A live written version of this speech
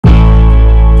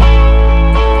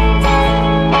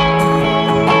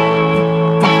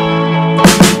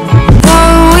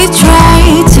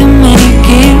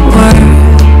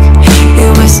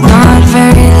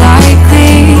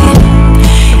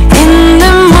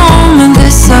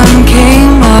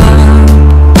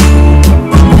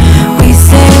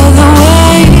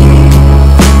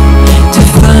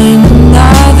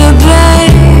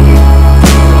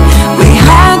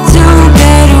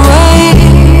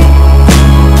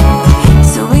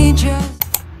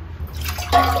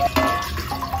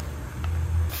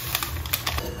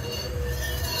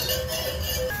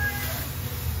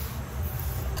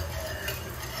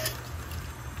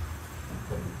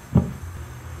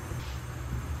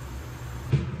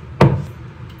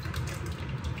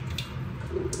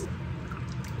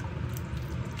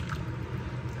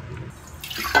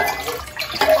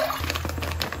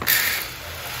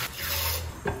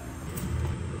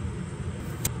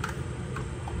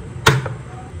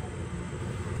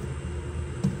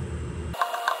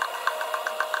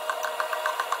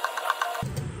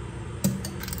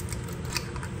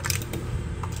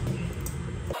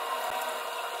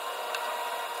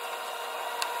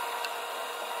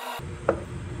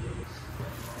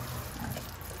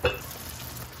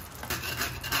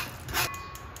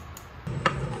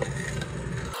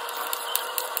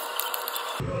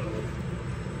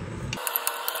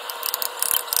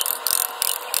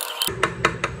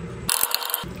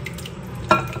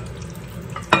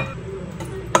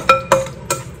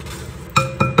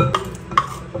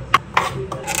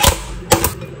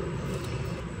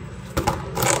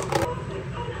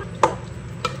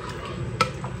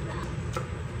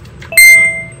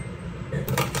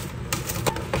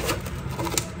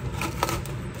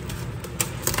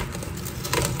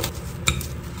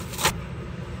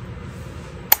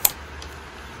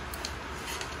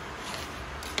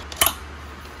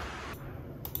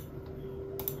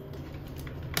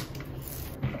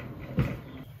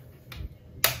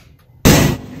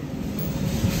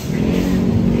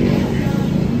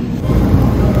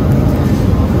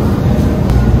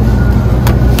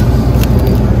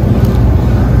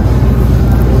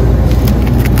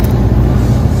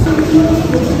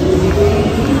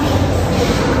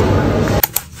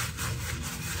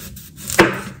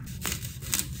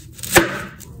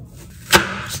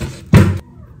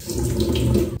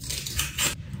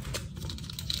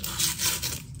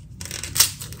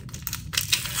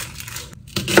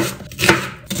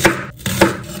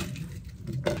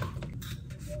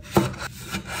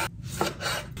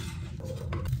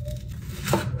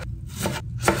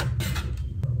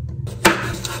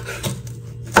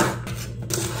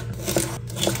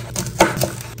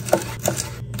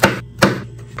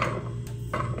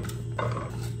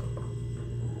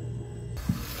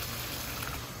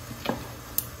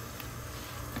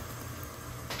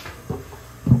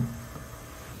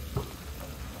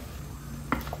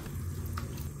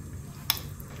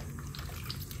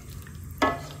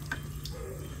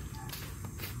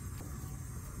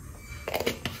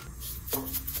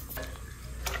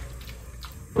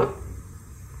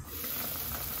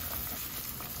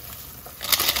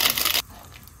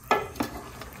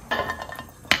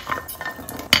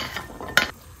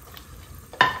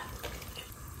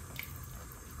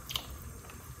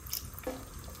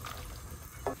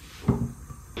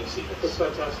It's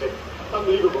fantastic.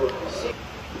 Unbelievable.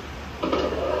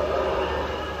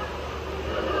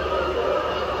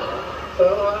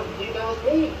 So, he knows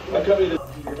me. I covered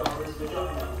your daughter's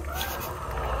vagina.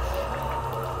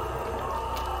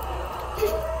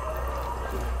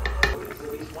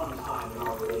 At least one time in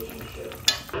our relationship.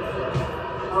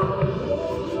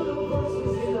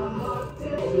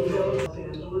 Los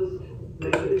Angeles,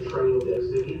 making a train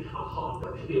destiny, a hop.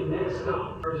 The next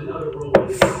stop, there's another rule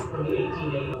from the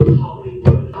 1880s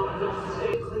Hollywood.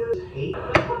 Hate.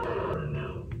 No.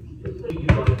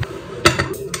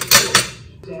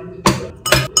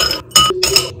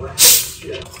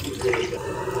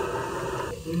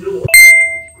 You no.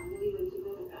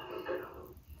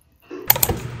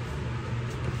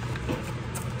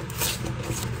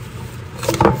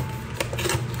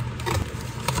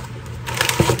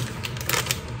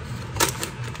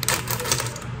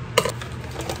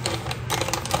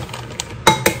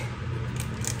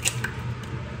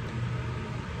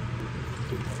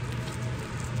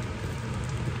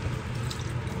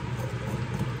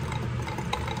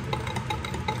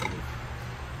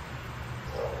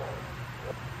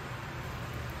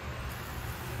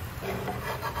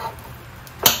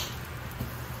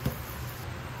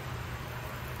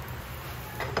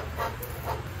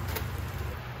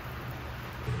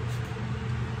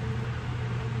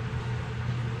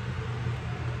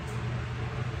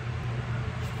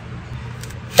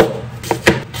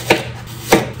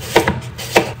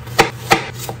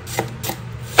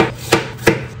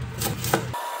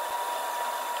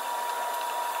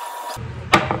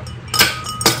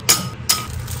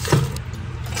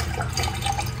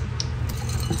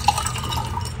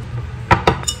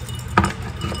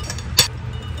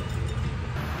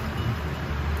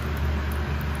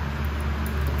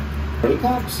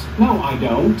 Breakups? No, I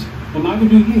don't. And neither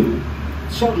do you.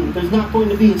 Sheldon, there's not going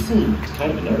to be a scene. It's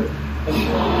kind of a nerd.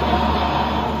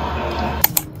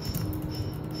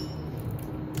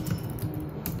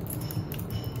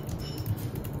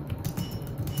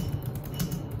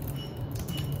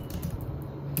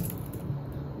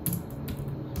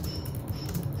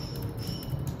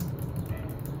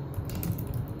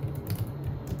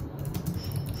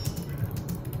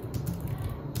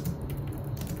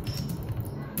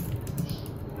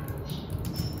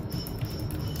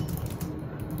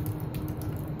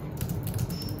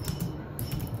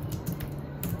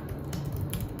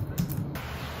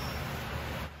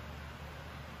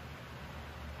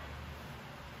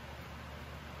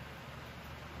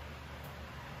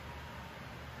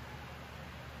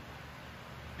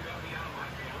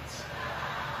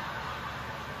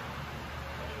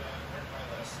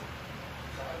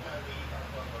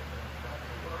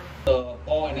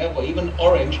 Or and ever, even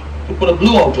orange, to put a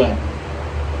blue outline.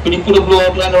 Could you put a blue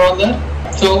outline around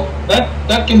that? So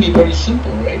that can be very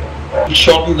simple, right? You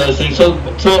shorten those things. So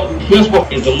here's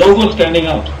what is the logo standing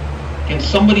out. Can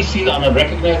somebody see that and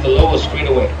recognize the logo straight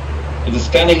away? Is it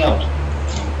standing out?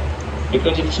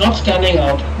 Because if it's not standing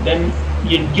out, then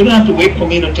you don't have to wait for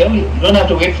me to tell you. You don't have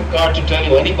to wait for Car to tell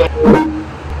you, anybody.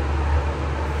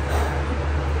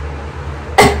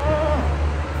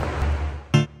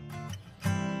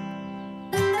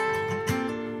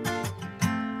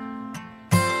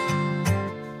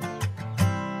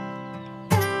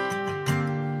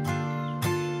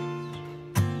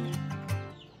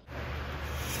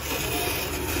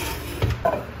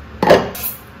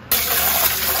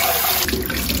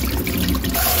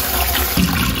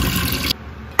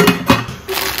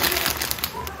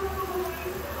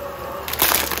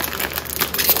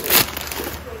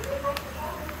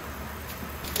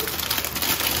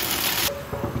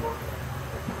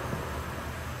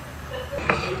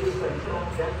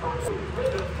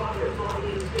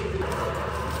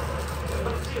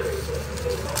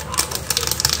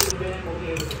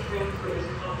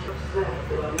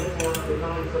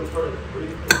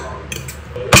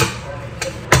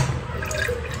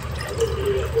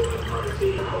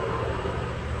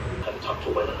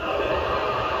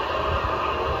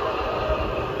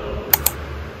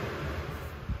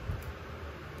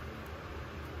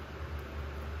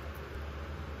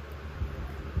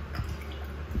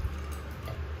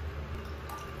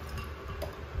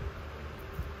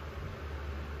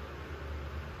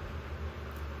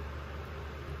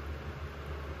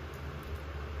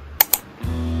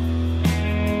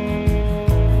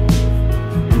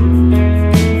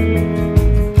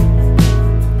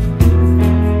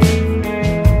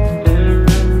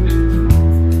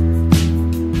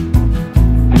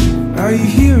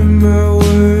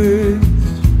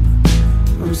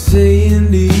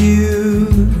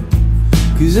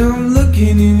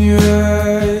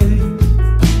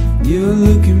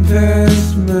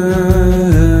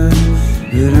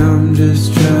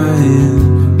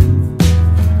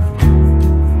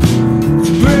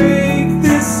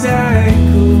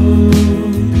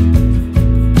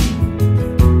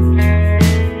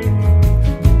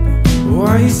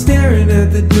 you staring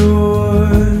at the door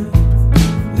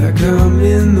like I'm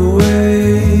in the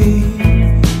way?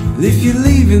 If you're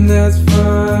leaving, that's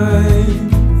fine,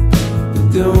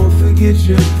 but don't forget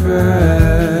your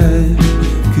pride,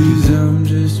 'cause I'm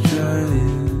just trying.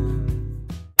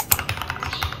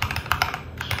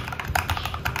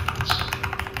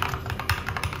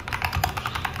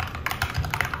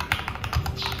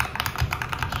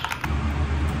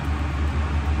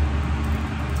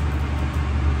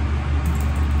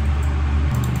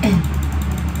 And